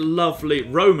my lovely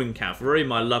Roman cavalry,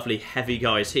 my lovely heavy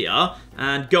guys here,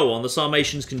 and go on, the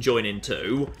Sarmatians can join in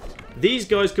too. These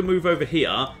guys can move over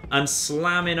here and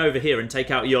slam in over here and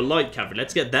take out your light cavalry.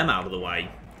 Let's get them out of the way.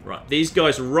 Right, these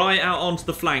guys right out onto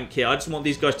the flank here. I just want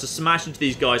these guys to smash into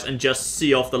these guys and just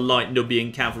see off the light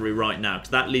Nubian cavalry right now,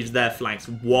 because that leaves their flanks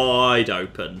wide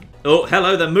open. Oh,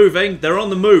 hello, they're moving. They're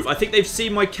on the move. I think they've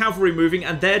seen my cavalry moving,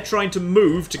 and they're trying to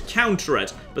move to counter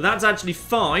it. But that's actually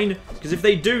fine, because if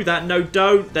they do that, no,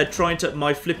 don't. They're trying to...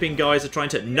 My flipping guys are trying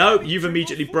to... No, you've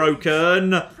immediately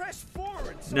broken.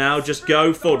 Now, just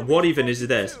go forward. What even is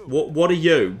this? What are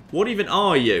you? What even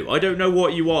are you? I don't know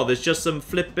what you are. There's just some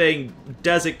flipping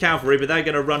desert cavalry, but they're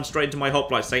going to run straight into my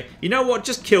hoplites saying, you know what?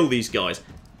 Just kill these guys.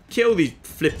 Kill these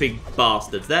flipping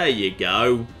bastards. There you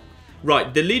go.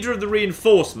 Right, the leader of the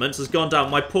reinforcements has gone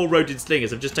down. My poor rodent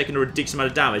slingers have just taken a ridiculous amount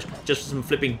of damage just for some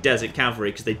flipping desert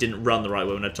cavalry because they didn't run the right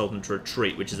way when I told them to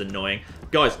retreat, which is annoying.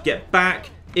 Guys, get back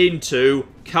into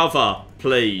cover,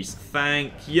 please.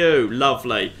 Thank you.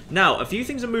 Lovely. Now, a few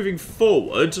things are moving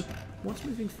forward. What's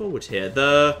moving forward here?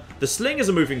 The slingers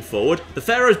are moving forward. The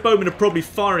Pharaoh's bowmen are probably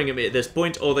firing at me at this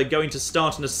point, or they're going to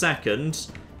start in a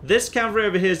second. This cavalry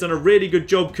over here has done a really good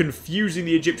job confusing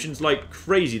the Egyptians like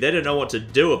crazy. They don't know what to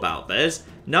do about this.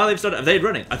 Now they've started... Are they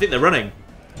running? I think they're running.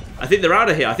 I think they're out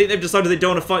of here. I think they've decided they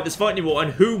don't want to fight this fight anymore.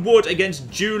 And who would against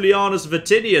Julianus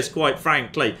Vatinius, quite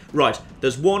frankly? Right,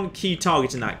 there's one key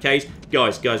target in that case.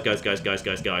 Guys.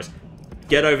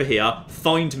 Get over here.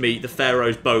 Find me the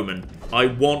Pharaoh's bowmen. I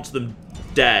want them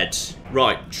dead.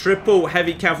 Right, triple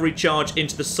heavy cavalry charge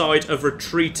into the side of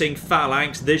retreating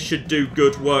phalanx. This should do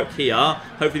good work here.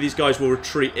 Hopefully these guys will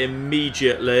retreat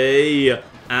immediately.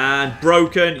 And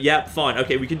broken. Yep, fine.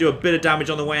 Okay, we can do a bit of damage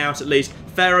on the way out at least.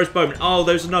 Pharaoh's bowman. Oh,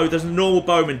 there's a normal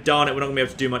bowman. Darn it, we're not going to be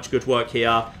able to do much good work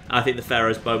here. I think the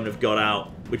Pharaoh's bowman have got out,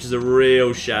 which is a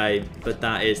real shame. But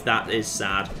that is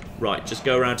sad. Right, just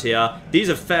go around here. These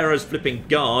are Pharaoh's flipping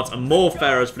guards and more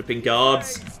Pharaoh's flipping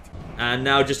guards. And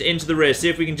now just into the rear. See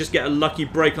if we can just get a lucky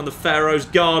break on the Pharaoh's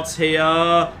guards here.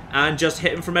 And just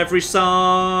hit them from every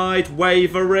side.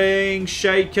 Wavering.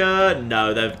 Shaker.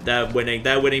 No, they're winning.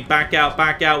 They're winning. Back out.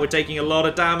 Back out. We're taking a lot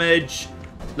of damage.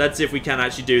 Let's see if we can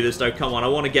actually do this, though. Come on. I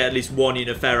want to get at least one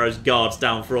unit of Pharaoh's guards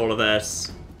down for all of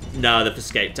this. No, they've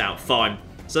escaped out. Fine.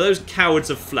 So those cowards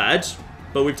have fled.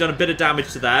 But we've done a bit of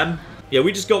damage to them. Yeah,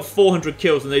 we just got 400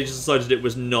 kills and they just decided it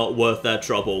was not worth their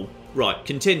trouble. Right,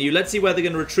 continue. Let's see where they're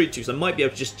going to retreat to, because I might be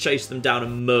able to just chase them down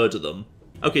and murder them.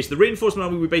 Okay, so the reinforcement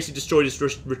army we basically destroyed is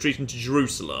retreating to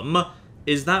Jerusalem.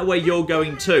 Is that where you're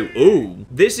going to? Ooh.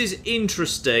 This is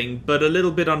interesting, but a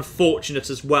little bit unfortunate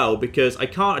as well, because I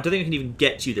don't think I can even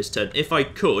get to you this turn. If I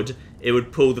could, it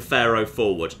would pull the Pharaoh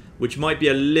forward, which might be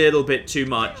a little bit too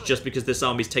much, just because this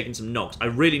army's taken some knocks. I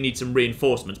really need some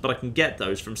reinforcements, but I can get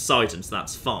those from Sidon, so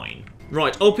that's fine.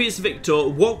 Right, Ulpius Victor,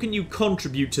 what can you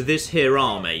contribute to this here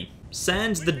army?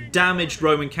 Send the damaged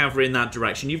Roman cavalry in that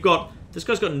direction. This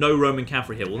guy's got no Roman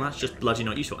cavalry here. Well, that's just bloody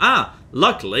not useful. Ah,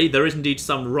 luckily, there is indeed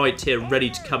some right here ready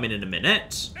to come in a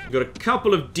minute. We've got a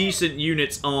couple of decent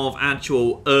units of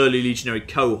actual early legionary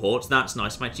cohorts. That's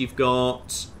nice. In fact, you've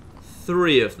got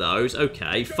 3 of those.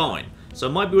 Okay, fine. So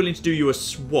I might be willing to do you a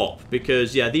swap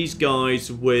because, yeah, these guys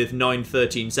with 9,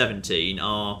 13, 17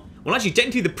 are... Well, actually,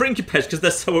 technically the Principes, because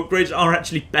they're so upgraded, are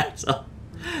actually better.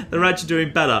 They're actually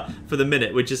doing better for the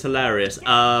minute, which is hilarious.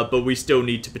 But we still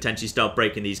need to potentially start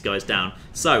breaking these guys down.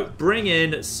 So, bring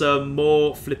in some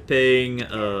more flipping...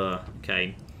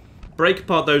 okay. Break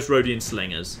apart those Rhodian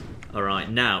slingers. Alright,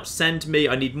 now, send me...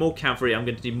 I need more cavalry. I'm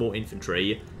going to need more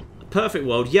infantry. Perfect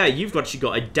world. Yeah, you've actually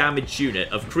got a damaged unit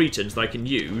of Cretans that I can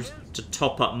use to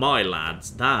top up my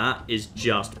lads. That is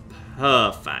just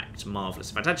perfect. Marvellous.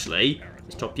 In fact, actually...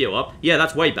 Let's top you up. Yeah,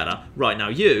 that's way better. Right, now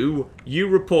you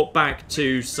report back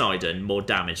to Sidon. More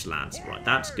damaged lads. Right,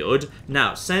 that's good.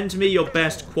 Now, send me your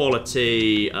best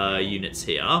quality units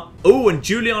here. Oh, and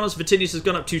Julianus Vatinius has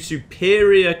gone up to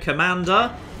Superior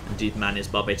Commander. Indeed, Manius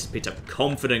Barbatus has picked up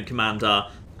Confident Commander.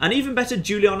 And even better,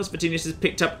 Julianus Vatinius has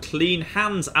picked up Clean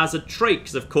Hands as a trait,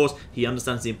 because of course he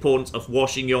understands the importance of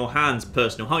washing your hands,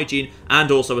 personal hygiene, and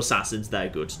also assassins, they're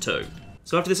good too.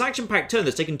 So after this action-packed turn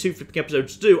that's taken 2 flipping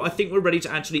episodes to do, I think we're ready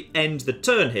to actually end the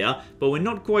turn here, but we're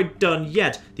not quite done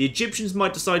yet. The Egyptians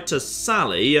might decide to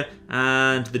sally,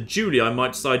 and the Julii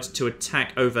might decide to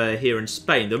attack over here in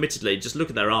Spain. Though admittedly, just look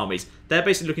at their armies. They're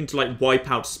basically looking to like wipe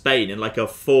out Spain in like a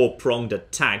 4-pronged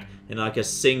attack in like a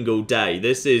single day.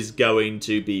 This is going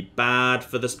to be bad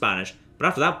for the Spanish. But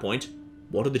after that point,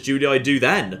 what do the Julii do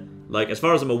then? Like, as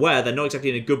far as I'm aware, they're not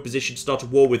exactly in a good position to start a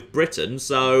war with Britain,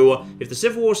 so if the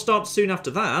Civil War starts soon after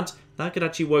that, that could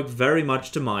actually work very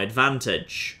much to my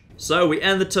advantage. So we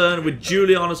end the turn with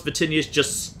Julianus Vatinius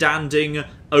just standing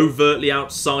overtly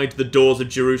outside the doors of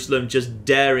Jerusalem, just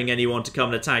daring anyone to come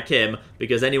and attack him,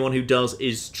 because anyone who does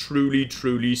is truly,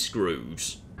 truly screwed.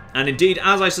 And indeed,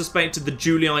 as I suspected, the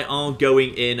Julii are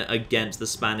going in against the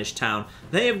Spanish town.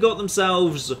 They have got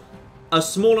themselves a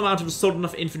small amount of solid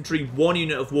enough infantry, 1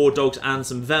 unit of war dogs, and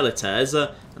some velites,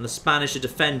 and the Spanish are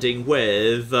defending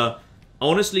with,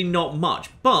 honestly, not much.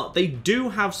 But they do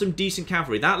have some decent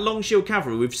cavalry. That long shield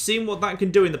cavalry, we've seen what that can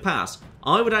do in the past.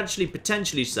 I would actually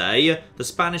potentially say the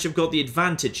Spanish have got the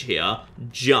advantage here,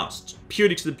 just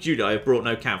purely because the Julii have brought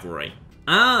no cavalry.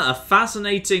 Ah, a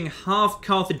fascinating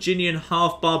half-Carthaginian,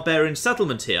 half-barbarian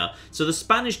settlement here. So the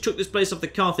Spanish took this place off the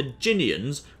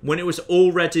Carthaginians when it was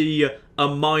already a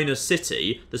minor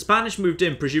city. The Spanish moved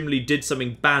in, presumably did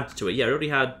something bad to it. Yeah, it already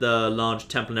had the large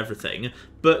temple and everything.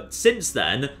 But since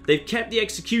then, they've kept the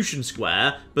execution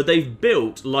square, but they've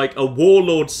built like a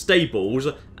warlord stables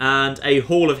and a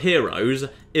hall of heroes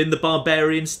in the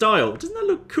barbarian style. Doesn't that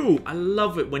look cool? I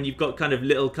love it when you've got kind of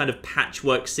little kind of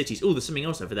patchwork cities. Oh, there's something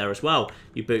else over there as well.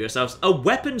 You built yourselves a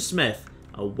weaponsmith.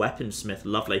 A weaponsmith,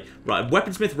 lovely. Right, a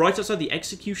weaponsmith right outside the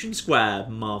execution square.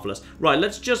 Marvellous. Right,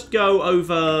 let's just go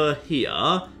over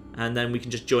here. And then we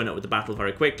can just join up with the battle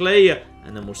very quickly.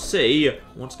 And then we'll see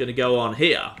what's going to go on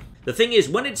here. The thing is,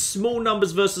 when it's small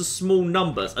numbers versus small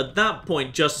numbers, at that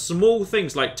point, just small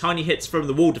things like tiny hits from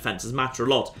the wall defences matter a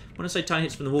lot. When I say tiny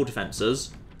hits from the wall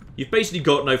defences, you've basically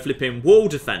got no flipping wall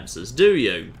defences, do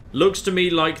you? Looks to me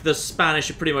like the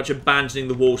Spanish are pretty much abandoning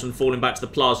the walls and falling back to the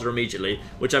plaza immediately,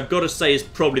 which I've got to say is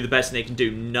probably the best thing they can do.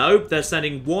 Nope, they're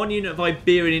sending one unit of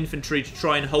Iberian infantry to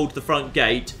try and hold the front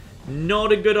gate.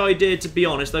 Not a good idea, to be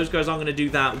honest. Those guys aren't going to do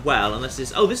that well, unless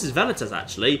it's... Oh, this is Velites,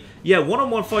 actually. Yeah,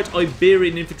 one-on-one fight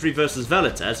Iberian infantry versus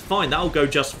Velites. Fine, that'll go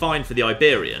just fine for the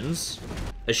Iberians.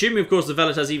 Assuming, of course, the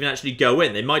Velites even actually go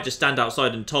in. They might just stand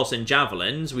outside and toss in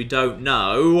javelins. We don't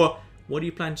know. What do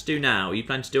you plan to do now? Are you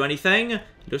planning to do anything? It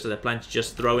looks like they're planning to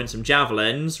just throw in some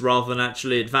javelins rather than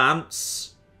actually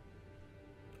advance.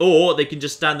 Or they can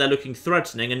just stand there looking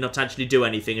threatening and not actually do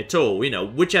anything at all. You know,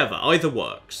 whichever. Either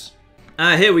works.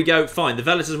 Here we go. Fine. The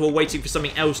Velites were waiting for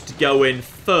something else to go in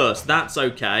first. That's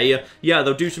okay. Yeah,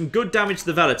 they'll do some good damage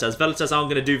to the Velites. Velites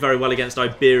aren't going to do very well against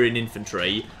Iberian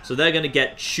infantry, so they're going to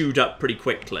get chewed up pretty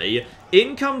quickly.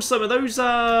 In comes some of those,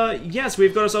 yes,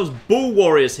 we've got ourselves bull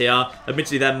warriors here.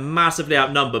 Admittedly, they're massively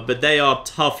outnumbered, but they are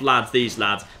tough lads, these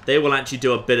lads. They will actually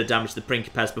do a bit of damage to the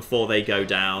Principes before they go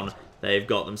down. They've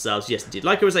got themselves, yes indeed,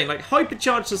 like I was saying, like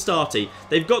hypercharged Astarte.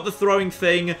 They've got the throwing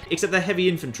thing, except they're heavy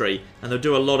infantry, and they'll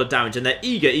do a lot of damage, and they're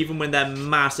eager even when they're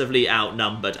massively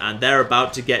outnumbered, and they're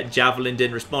about to get javelined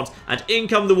in response. And in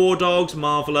come the war dogs,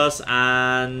 marvellous,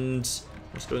 and...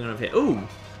 what's going on over here? Ooh,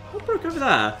 what broke over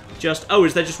there? Just, oh,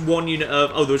 is there just one unit of...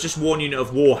 oh, there was just one unit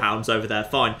of warhounds over there,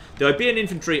 fine. The Iberian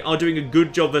infantry are doing a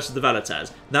good job versus the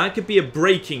Velites. That could be a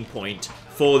breaking point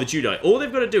for the Judei. All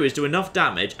they've got to do is do enough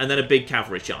damage, and then a big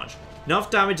cavalry charge.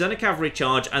 Enough damage and a cavalry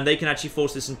charge, and they can actually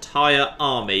force this entire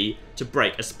army to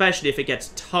break, especially if it gets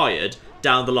tired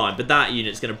down the line. But that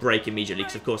unit's going to break immediately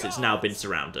because, of course, it's now been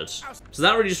surrounded. So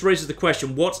that really just raises the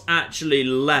question, what's actually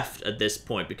left at this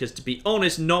point? Because, to be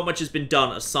honest, not much has been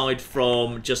done aside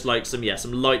from just, like, some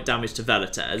light damage to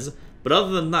Velites. But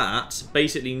other than that,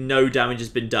 basically no damage has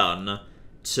been done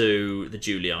to the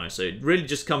Julii. So it really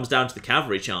just comes down to the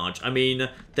cavalry charge. I mean,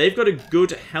 they've got a good,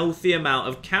 healthy amount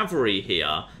of cavalry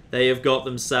here. They have got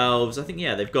themselves, I think,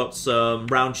 yeah, they've got some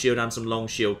round shield and some long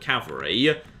shield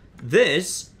cavalry.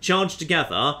 This, charged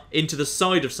together into the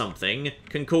side of something,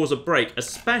 can cause a break,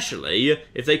 especially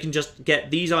if they can just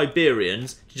get these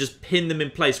Iberians to just pin them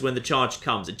in place when the charge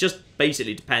comes. It just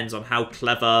basically depends on how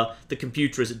clever the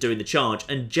computer is at doing the charge,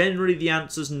 and generally the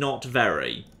answer's not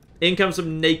very. In comes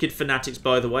some naked fanatics,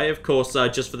 by the way, of course,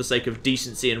 just for the sake of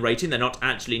decency and rating. They're not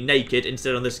actually naked,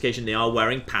 instead on this occasion they are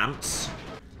wearing pants.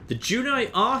 The Julii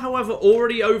are, however,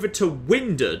 already over to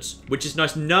Windward, which is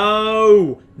nice.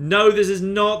 No! No, this is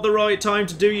not the right time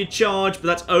to do your charge, but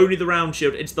that's only the round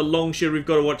shield. It's the long shield we've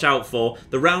got to watch out for.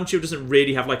 The round shield doesn't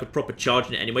really have, like, a proper charge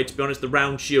in it anyway. To be honest, the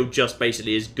round shield just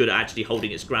basically is good at actually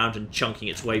holding its ground and chunking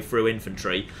its way through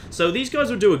infantry. So these guys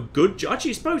will do a good job.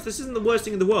 Actually, I suppose this isn't the worst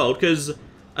thing in the world, because...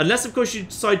 unless, of course, you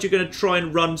decide you're going to try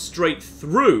and run straight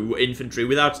through infantry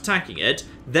without attacking it,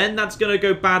 then that's going to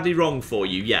go badly wrong for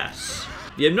you, yes.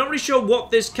 Yeah, I'm not really sure what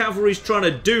this cavalry's trying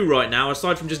to do right now,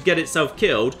 aside from just get itself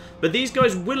killed, but these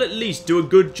guys will at least do a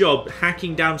good job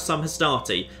hacking down some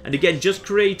Hastati, and again, just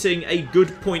creating a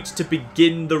good point to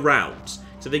begin the round.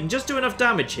 So they can just do enough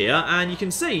damage here, and you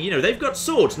can see, you know, they've got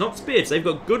swords, not spears. They've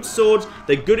got good swords,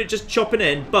 they're good at just chopping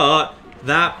in, but...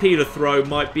 that peeler throw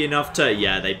might be enough to...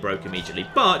 yeah, they broke immediately.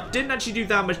 But didn't actually do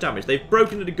that much damage. They've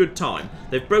broken at a good time.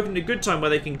 They've broken at a good time where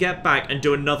they can get back and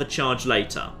do another charge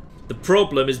later. The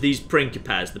problem is these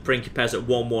Principes, the Principes at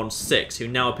 116, who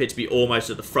now appear to be almost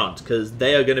at the front, because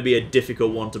they are going to be a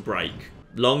difficult one to break.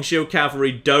 Long shield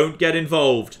cavalry, don't get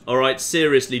involved. Alright,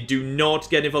 seriously, do not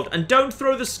get involved. And don't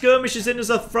throw the skirmishers in as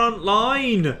a front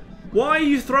line. Why are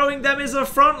you throwing them as a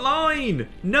front line?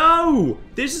 No!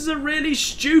 This is a really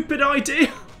stupid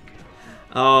idea.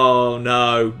 Oh,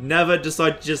 no. Never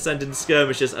decide to just send in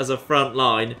skirmishers as a front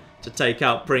line to take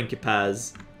out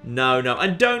Principes. No, no.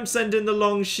 And don't send in the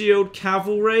long shield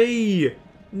cavalry.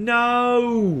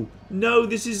 No. No,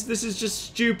 this is just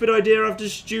stupid idea after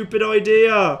stupid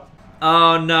idea.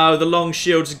 Oh no, the long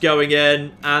shields are going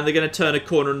in, and they're going to turn a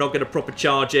corner and not get a proper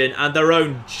charge in, and their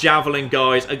own javelin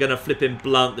guys are going to flipping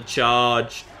blunt the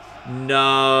charge.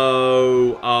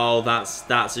 No. Oh,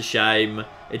 that's a shame.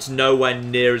 It's nowhere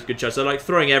near as good charge. So, like,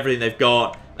 throwing everything they've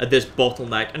got at this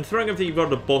bottleneck, and throwing everything you've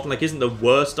got at a bottleneck isn't the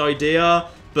worst idea,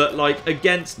 but, like,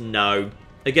 against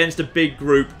a big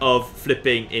group of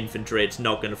flipping infantry, it's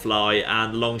not going to fly,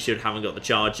 and long shield haven't got the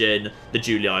charge in. The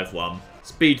Julii have won.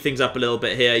 Speed things up a little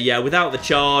bit here. Yeah, without the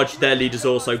charge, their leader's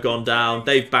also gone down.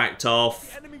 They've backed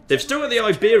off. They've still got the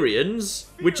Iberians,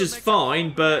 which is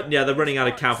fine, but yeah, they're running out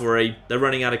of cavalry. They're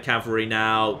running out of cavalry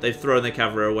now. They've thrown their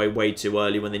cavalry away way too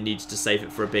early when they needed to save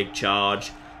it for a big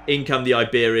charge. In come the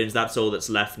Iberians, that's all that's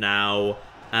left now.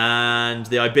 And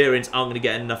the Iberians aren't going to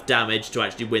get enough damage to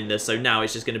actually win this, so now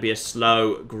it's just going to be a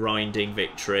slow, grinding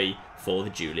victory for the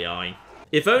Julii.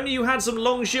 If only you had some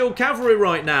long shield cavalry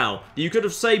right now, you could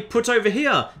have, say, put over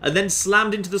here and then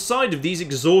slammed into the side of these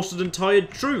exhausted and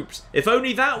tired troops. If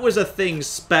only that was a thing,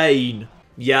 Spain.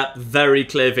 Yeah, very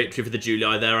clear victory for the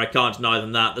Julii there. I can't deny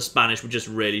them that. The Spanish were just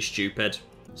really stupid.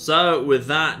 So, with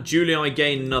that, Julii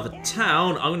gain another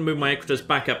town. I'm going to move my equitas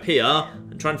back up here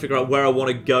and try and figure out where I want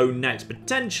to go next.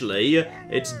 Potentially,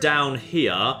 it's down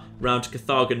here, round to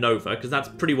Carthago Nova, because that's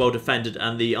pretty well defended,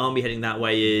 and the army heading that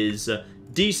way is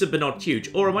decent but not huge.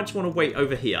 Or I might just want to wait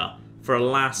over here for a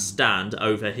last stand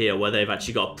over here where they've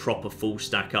actually got a proper full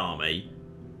stack army.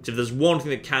 So if there's one thing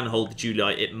that can hold the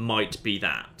Julii, it might be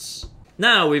that.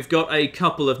 Now we've got a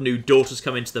couple of new daughters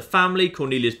come into the family.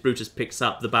 Cornelius Brutus picks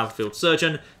up the battlefield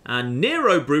surgeon, and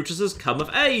Nero Brutus has come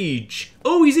of age.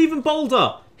 Oh, he's even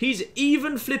bolder. He's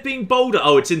even flipping bolder.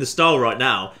 Oh, it's in the style right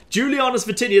now. Julianus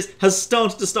Vatinius has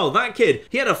started to style. That kid,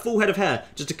 he had a full head of hair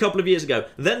just a couple of years ago.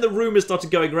 Then the rumours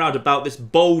started going around about this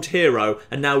bold hero,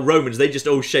 and now Romans, they just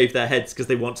all shave their heads because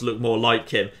they want to look more like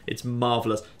him. It's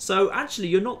marvellous. So actually,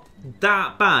 you're not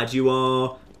that bad. You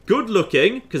are good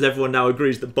looking, because everyone now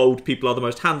agrees that bold people are the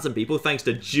most handsome people, thanks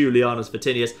to Julianus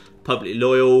Vatinius. Publicly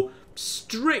loyal.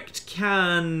 Strict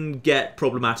can get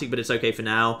problematic, but it's okay for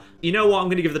now. You know what? I'm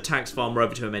going to give the tax farmer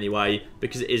over to him anyway,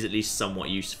 because it is at least somewhat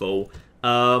useful.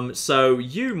 So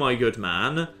you, my good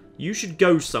man, you should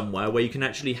go somewhere where you can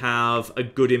actually have a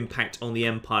good impact on the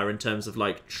empire in terms of,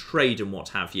 like, trade and what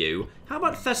have you. How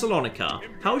about Thessalonica?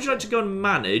 How would you like to go and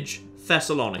manage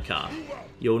Thessalonica?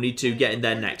 You'll need to get in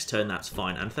there next turn, that's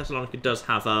fine. And Thessalonica does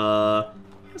have a...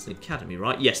 That's an academy,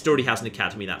 right? Yes, it already has an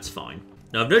academy, that's fine.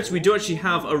 Now, I've noticed we do actually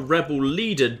have a rebel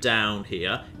leader down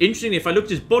here. Interestingly, if I look at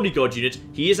his bodyguard unit,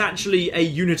 he is actually a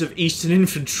unit of Eastern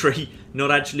Infantry,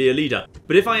 not actually a leader.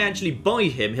 But if I actually buy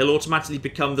him, he'll automatically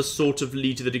become the sort of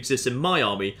leader that exists in my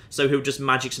army, so he'll just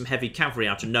magic some heavy cavalry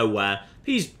out of nowhere.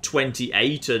 He's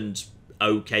 28 and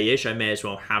okay-ish. I may as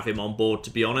well have him on board, to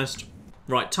be honest.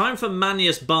 Right, time for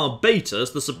Manius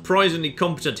Barbatus, the surprisingly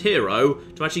competent hero,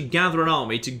 to actually gather an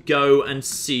army to go and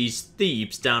seize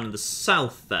Thebes down in the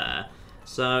south there.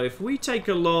 So if we take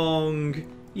along...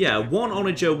 Yeah, one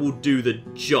onager will do the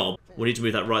job. We'll need to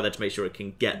move that right there to make sure it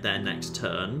can get there next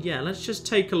turn. Yeah, let's just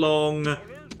take along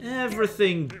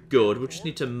everything good. We'll just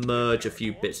need to merge a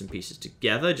few bits and pieces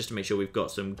together just to make sure we've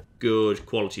got some good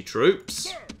quality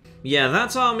troops. Yeah,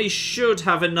 that army should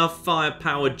have enough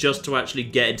firepower just to actually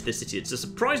get into the city. It's a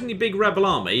surprisingly big rebel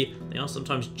army. They are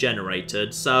sometimes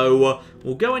generated, so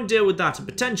we'll go and deal with that, and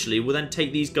potentially we'll then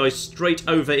take these guys straight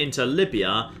over into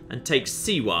Libya and take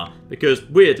Siwa, because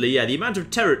weirdly, yeah, the amount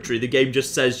of territory the game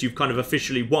just says you've kind of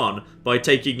officially won by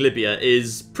taking Libya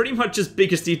is pretty much as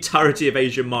big as the entirety of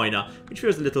Asia Minor, which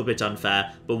feels a little bit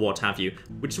unfair, but what have you.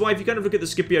 Which is why if you kind of look at the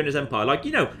Scipionis Empire, like,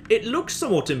 you know, it looks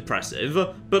somewhat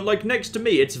impressive, but like next to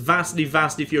me, it's vastly,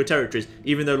 vastly fewer territories,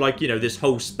 even though, like, you know, this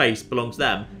whole space belongs to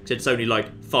them, because it's only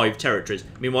like 5 territories.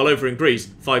 Meanwhile, over in Greece,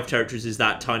 5 territories is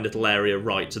that tiny little area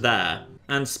right there.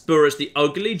 And Spurus the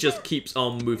Ugly just keeps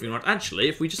on moving around. Actually,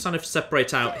 if we just kind of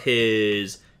separate out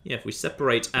his... Yeah, if we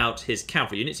separate out his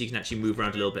cavalry units, he can actually move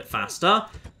around a little bit faster.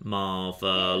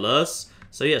 Marvellous.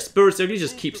 So yeah, Spurus the Ugly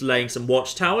just keeps laying some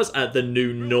watchtowers at the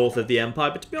new north of the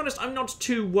Empire. But to be honest, I'm not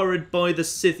too worried by the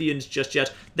Scythians just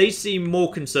yet. They seem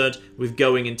more concerned with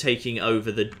going and taking over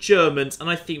the Germans. And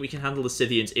I think we can handle the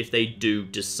Scythians if they do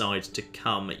decide to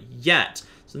come yet.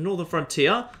 So the northern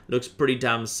frontier looks pretty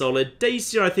damn solid.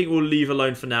 Dacia I think we'll leave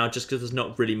alone for now just because there's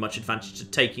not really much advantage to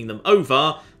taking them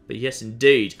over. But yes,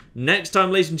 indeed. Next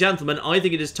time, ladies and gentlemen, I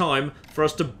think it is time for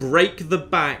us to break the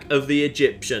back of the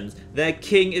Egyptians. Their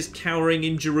king is cowering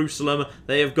in Jerusalem.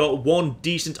 They have got one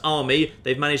decent army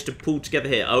they've managed to pull together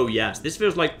here. Oh, yes. This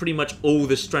feels like pretty much all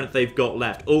the strength they've got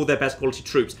left. All their best quality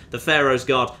troops. The Pharaoh's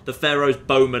Guard, the Pharaoh's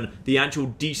Bowmen, the actual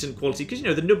decent quality. Because, you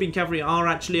know, the Nubian cavalry are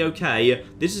actually okay.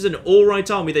 This is an alright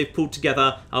army they've pulled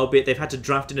together, albeit they've had to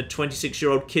draft in a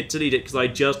 26-year-old kid to lead it because I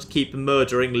just keep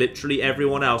murdering literally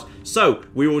everyone else. So,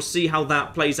 we will see how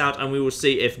that plays out, and we will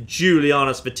see if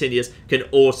Julianus Vatinius can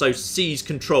also seize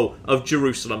control of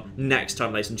Jerusalem next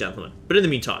time, ladies and gentlemen. But in the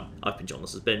meantime, I've been John,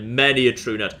 this has been many a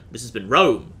true nerd. This has been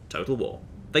Rome Total War.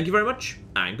 Thank you very much,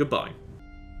 and goodbye.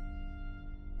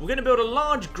 We're going to build a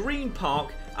large green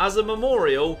park as a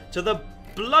memorial to the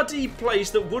bloody place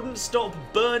that wouldn't stop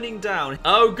burning down.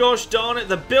 Oh gosh darn it,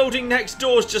 the building next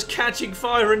door is just catching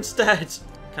fire instead.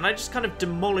 Can I just kind of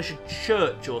demolish a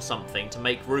church or something to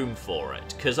make room for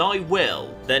it? Because I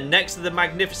will. Then next to the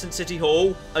magnificent City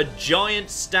Hall, a giant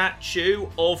statue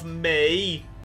of me.